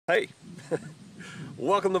Hey,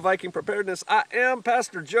 welcome to Viking Preparedness. I am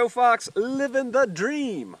Pastor Joe Fox, living the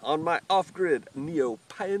dream on my off-grid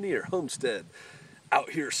neo-pioneer homestead out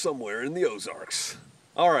here somewhere in the Ozarks.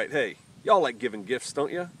 All right, hey, y'all like giving gifts,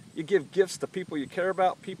 don't you? You give gifts to people you care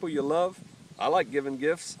about, people you love. I like giving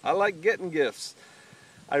gifts. I like getting gifts.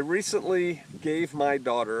 I recently gave my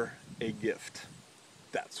daughter a gift.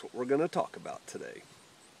 That's what we're going to talk about today.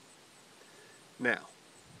 Now,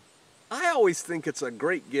 I always think it's a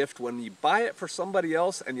great gift when you buy it for somebody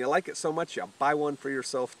else and you like it so much you buy one for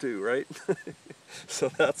yourself too, right? So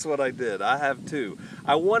that's what I did. I have two.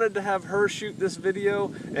 I wanted to have her shoot this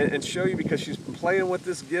video and show you because she's been playing with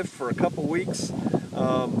this gift for a couple weeks,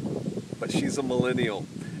 but she's a millennial.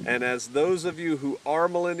 And as those of you who are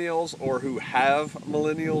millennials or who have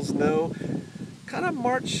millennials know, kind of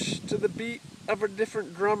march to the beat of a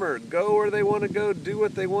different drummer. Go where they want to go, do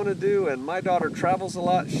what they want to do. And my daughter travels a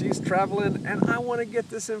lot, she's traveling, and I want to get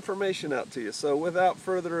this information out to you. So without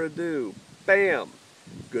further ado, bam!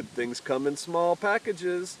 Good things come in small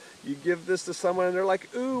packages. You give this to someone and they're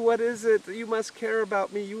like, ooh, what is it? You must care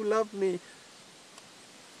about me, you love me.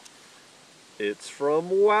 It's from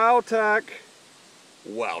WowTac.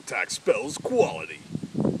 WowTac spells quality.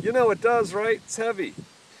 You know it does, right? It's heavy.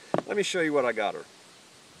 Let me show you what I got her.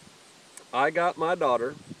 I got my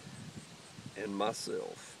daughter and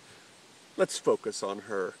myself. Let's focus on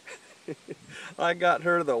her. I got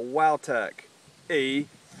her the WowTac A3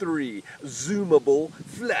 zoomable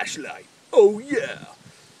flashlight. Oh yeah!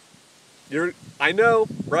 I know,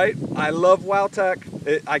 right? I love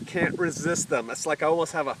WowTac. I can't resist them. It's like I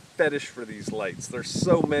almost have a fetish for these lights. There's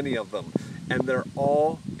so many of them, and they're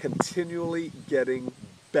all continually getting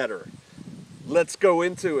better. Let's go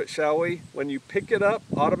into it, shall we? When you pick it up,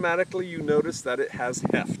 automatically you notice that it has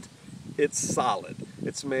heft. It's solid.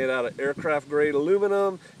 It's made out of aircraft grade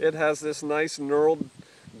aluminum. It has this nice knurled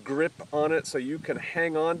grip on it so you can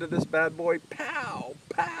hang on to this bad boy. Pow,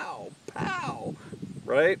 pow, pow.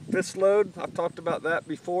 Right? Fist load, I've talked about that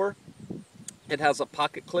before. It has a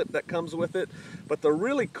pocket clip that comes with it. But the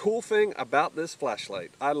really cool thing about this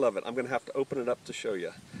flashlight, I love it. I'm going to have to open it up to show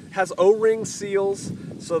you. It has O-ring seals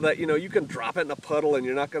so that you can drop it in a puddle and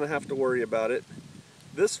you're not going to have to worry about it.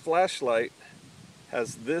 This flashlight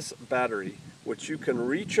has this battery which you can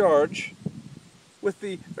recharge with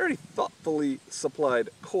the very thoughtfully supplied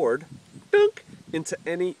cord dunk, into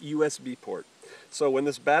any USB port. So when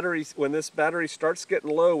this battery starts getting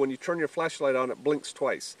low, when you turn your flashlight on, it blinks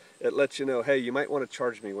twice. It lets you know, hey, you might want to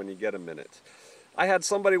charge me when you get a minute. I had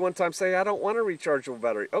somebody one time say, I don't want a rechargeable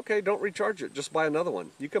battery. Okay, don't recharge it, just buy another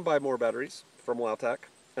one. You can buy more batteries from WowTac.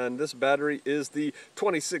 And this battery is the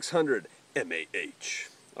 2600 mAh.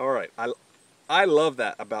 All right, I love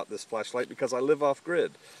that about this flashlight because I live off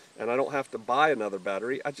grid and I don't have to buy another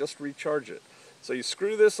battery, I just recharge it. So you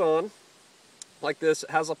screw this on like this. It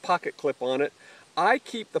has a pocket clip on it. I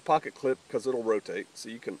keep the pocket clip because it'll rotate, so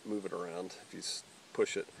you can move it around if you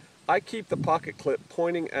push it. I keep the pocket clip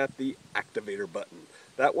pointing at the activator button.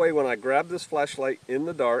 That way when I grab this flashlight in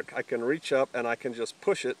the dark, I can reach up and I can just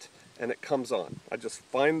push it and it comes on. I just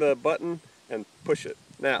find the button and push it.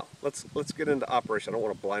 Now, let's get into operation. I don't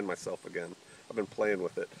want to blind myself again. I've been playing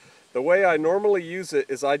with it. The way I normally use it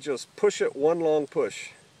is I just push it one long push.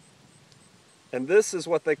 And this is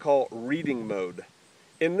what they call reading mode.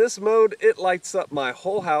 In this mode, it lights up my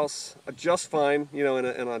whole house just fine, in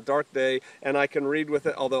a dark day, and I can read with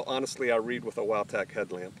it, although honestly I read with a WowTac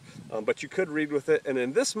headlamp. But you could read with it, and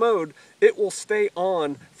in this mode, it will stay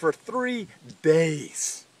on for 3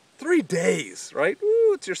 days. 3 days, right?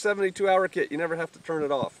 Ooh, it's your 72-hour kit. You never have to turn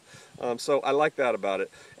it off. So I like that about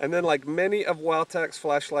it. And then like many of WowTac's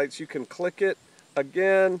flashlights, you can click it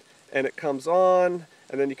again, and it comes on,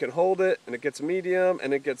 and then you can hold it, and it gets medium,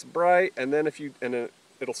 and it gets bright, and then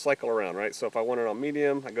it'll cycle around, right? So if I want it on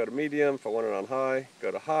medium, I go to medium. If I want it on high,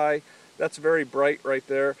 go to high. That's very bright right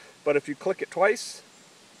there. But if you click it twice,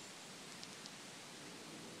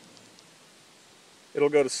 it'll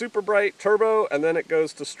go to super bright, turbo, and then it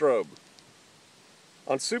goes to strobe.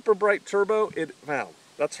 On super bright turbo, wow,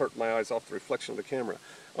 that's hurt my eyes off the reflection of the camera.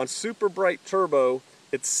 On super bright turbo,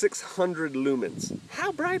 it's 600 lumens.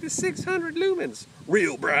 How bright is 600 lumens?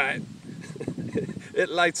 Real bright. It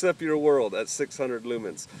lights up your world at 600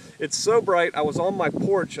 lumens. It's so bright, I was on my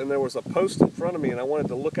porch and there was a post in front of me and I wanted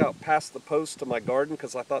to look out past the post to my garden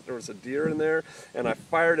because I thought there was a deer in there, and I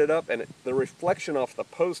fired it up and the reflection off the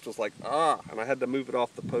post was like, and I had to move it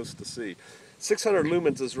off the post to see. 600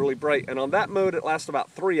 lumens is really bright, and on that mode it lasts about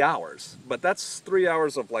 3 hours, but that's 3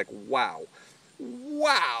 hours of like, wow.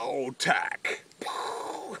 WowTac.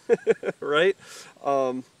 Right?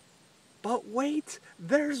 But wait,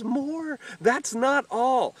 there's more. That's not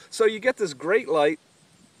all. So you get this great light,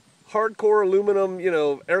 hardcore aluminum, you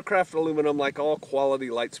know, aircraft aluminum, like all quality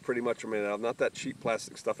lights pretty much are made out of, not that cheap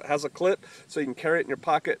plastic stuff. It has a clip so you can carry it in your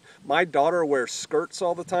pocket. My daughter wears skirts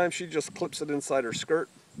all the time. She just clips it inside her skirt,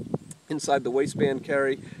 inside the waistband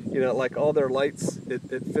carry. You know, like all their lights, it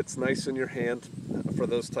fits nice in your hand for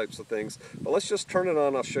those types of things. But let's just turn it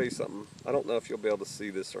on. I'll show you something. I don't know if you'll be able to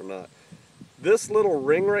see this or not. This little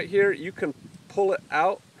ring right here, you can pull it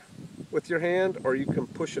out with your hand or you can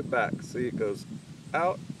push it back. See, it goes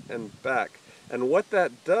out and back. And what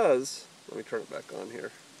that does, let me turn it back on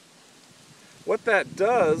here. What that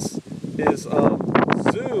does is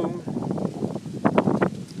zoom.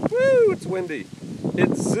 Woo, it's windy.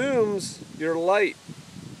 It zooms your light,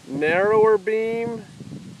 narrower beam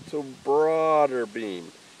to broader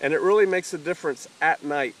beam. And it really makes a difference at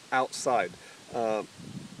night outside.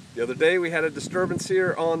 The other day we had a disturbance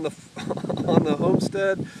here on the on the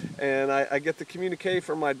homestead, and I get the communique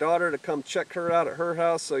from my daughter to come check her out at her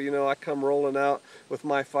house. So, you know, I come rolling out with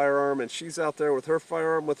my firearm, and she's out there with her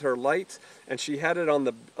firearm with her light, and she had it on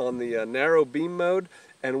the narrow beam mode,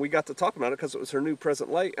 and we got to talk about it because it was her new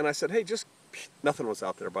present light. And I said, hey, just nothing was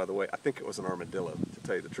out there, by the way. I think it was an armadillo, to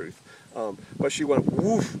tell you the truth. But she went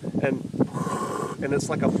woof, and it's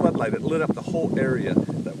like a floodlight. It lit up the whole area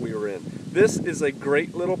that we were in. This is a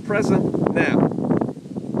great little present. Now,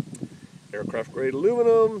 aircraft grade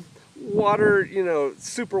aluminum, water, you know,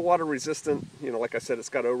 super water resistant. You know, like I said, it's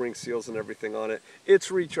got O-ring seals and everything on it. It's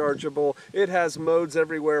rechargeable. It has modes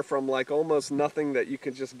everywhere from like almost nothing that you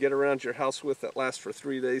can just get around your house with that lasts for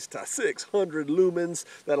 3 days to 600 lumens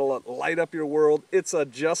that'll light up your world. It's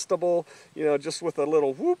adjustable, you know, just with a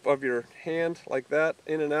little whoop of your hand like that,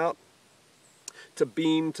 in and out, to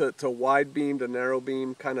beam, to wide beam, to narrow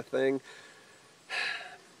beam kind of thing.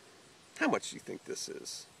 How much do you think this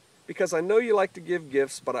is? Because I know you like to give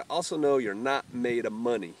gifts, but I also know you're not made of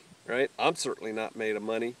money, right? I'm certainly not made of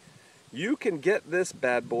money. You can get this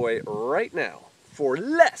bad boy right now for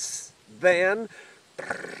less than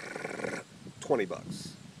 20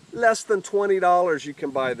 bucks. Less than $20 you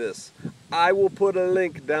can buy this. I will put a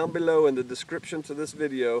link down below in the description to this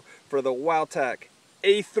video for the WowTac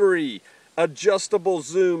A3 adjustable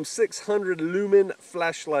zoom 600 lumen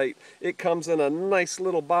flashlight. It comes in a nice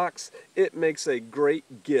little box. It makes a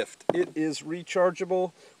great gift. It is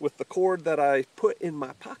rechargeable with the cord that I put in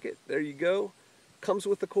my pocket. There you go. Comes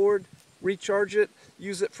with the cord. Recharge it.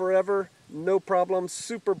 Use it forever. No problem.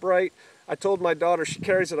 Super bright. I told my daughter, she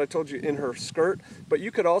carries it, I told you, in her skirt. But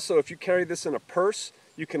you could also, if you carry this in a purse,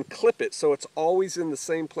 you can clip it so it's always in the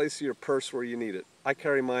same place of your purse where you need it. I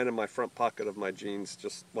carry mine in my front pocket of my jeans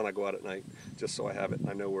just when I go out at night, just so I have it.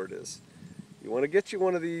 I know where it is. You want to get you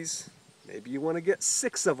one of these, maybe you want to get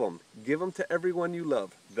 6 of them. Give them to everyone you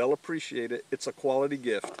love. They'll appreciate it. It's a quality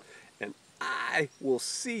gift. And I will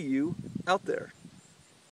see you out there.